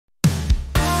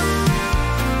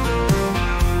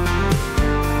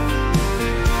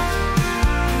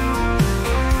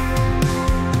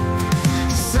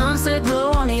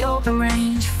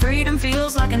freedom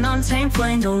feels like an untamed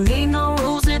flame. Don't need no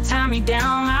rules that tie me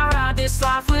down. I ride this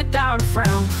life without a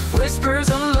frown. Whispers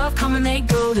of love come and they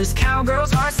go. This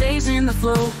cowgirl's heart stays in the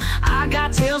flow. I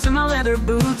got tails in my leather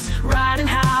boots, riding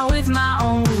high with my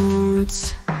own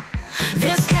roots.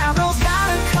 This cowgirl's got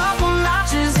a couple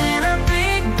notches in her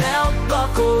big belt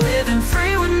buckle, living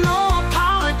free with no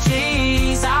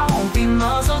apologies. I won't be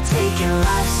muzzled, taking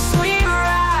life's sweet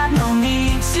ride, no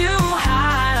need to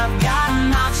hide. I've got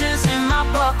notches in my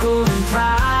buckle and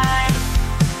pride.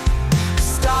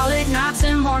 Starlit nights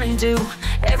and morning dew,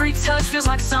 every touch feels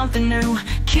like something new.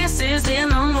 Kisses in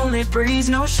the moonlit breeze,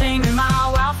 no shame in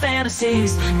my wild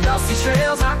fantasies. Dusty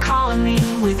trails are calling me,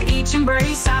 with each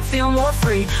embrace I feel more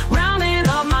free. Rounding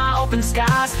up my open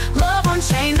skies, love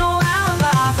unchained, no alibis.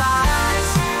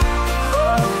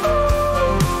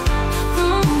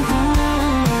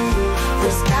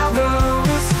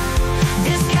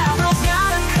 This cowgirl's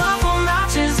got a couple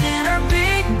notches in her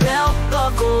big belt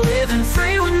buckle, living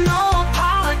free with no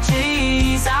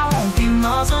apologies. I won't be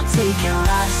muzzled, taking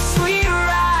life's sweet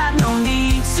ride, no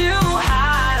need to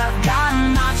hide. I've got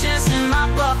notches in my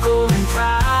buckle and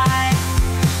pride,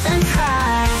 and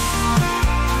pride.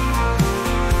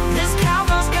 This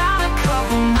cowgirl's got a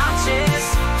couple notches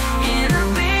in her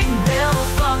big belt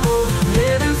buckle,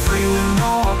 living free with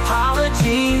no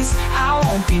apologies. I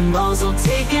won't be muzzled,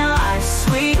 taking life's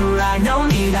sweet ride, no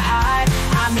need to hide.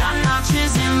 I've got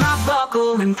notches in my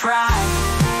buckle and pride.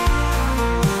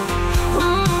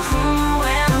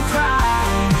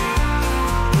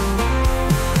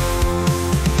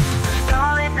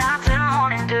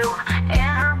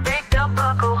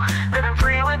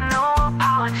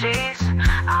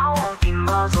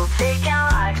 Taking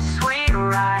life's sweet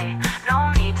ride,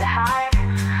 no need to hide.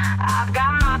 I've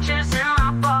got notches in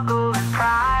my buckle and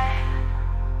pride.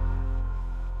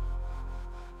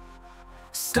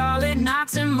 Starlit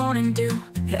nights and morning dew,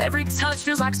 every touch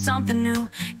feels like something new.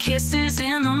 Kisses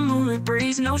in the moonlit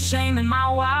breeze, no shame in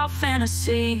my wild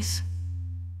fantasies.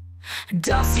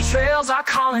 Dusty trails are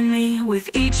calling me, with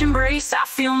each embrace I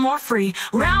feel more free.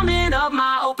 Rounding up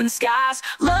my open skies,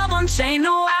 love unchained,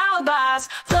 no alibis.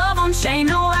 Love unchained,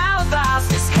 no alibis.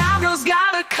 This cowgirl's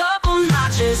got a couple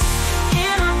notches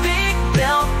in her big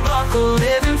belt buckle,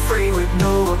 living free with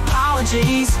no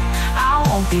apologies. I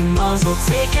won't be muzzled,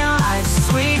 taking life's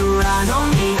sweet ride, no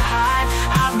need to hide.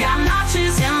 I've got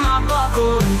notches in my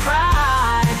buckle and pride.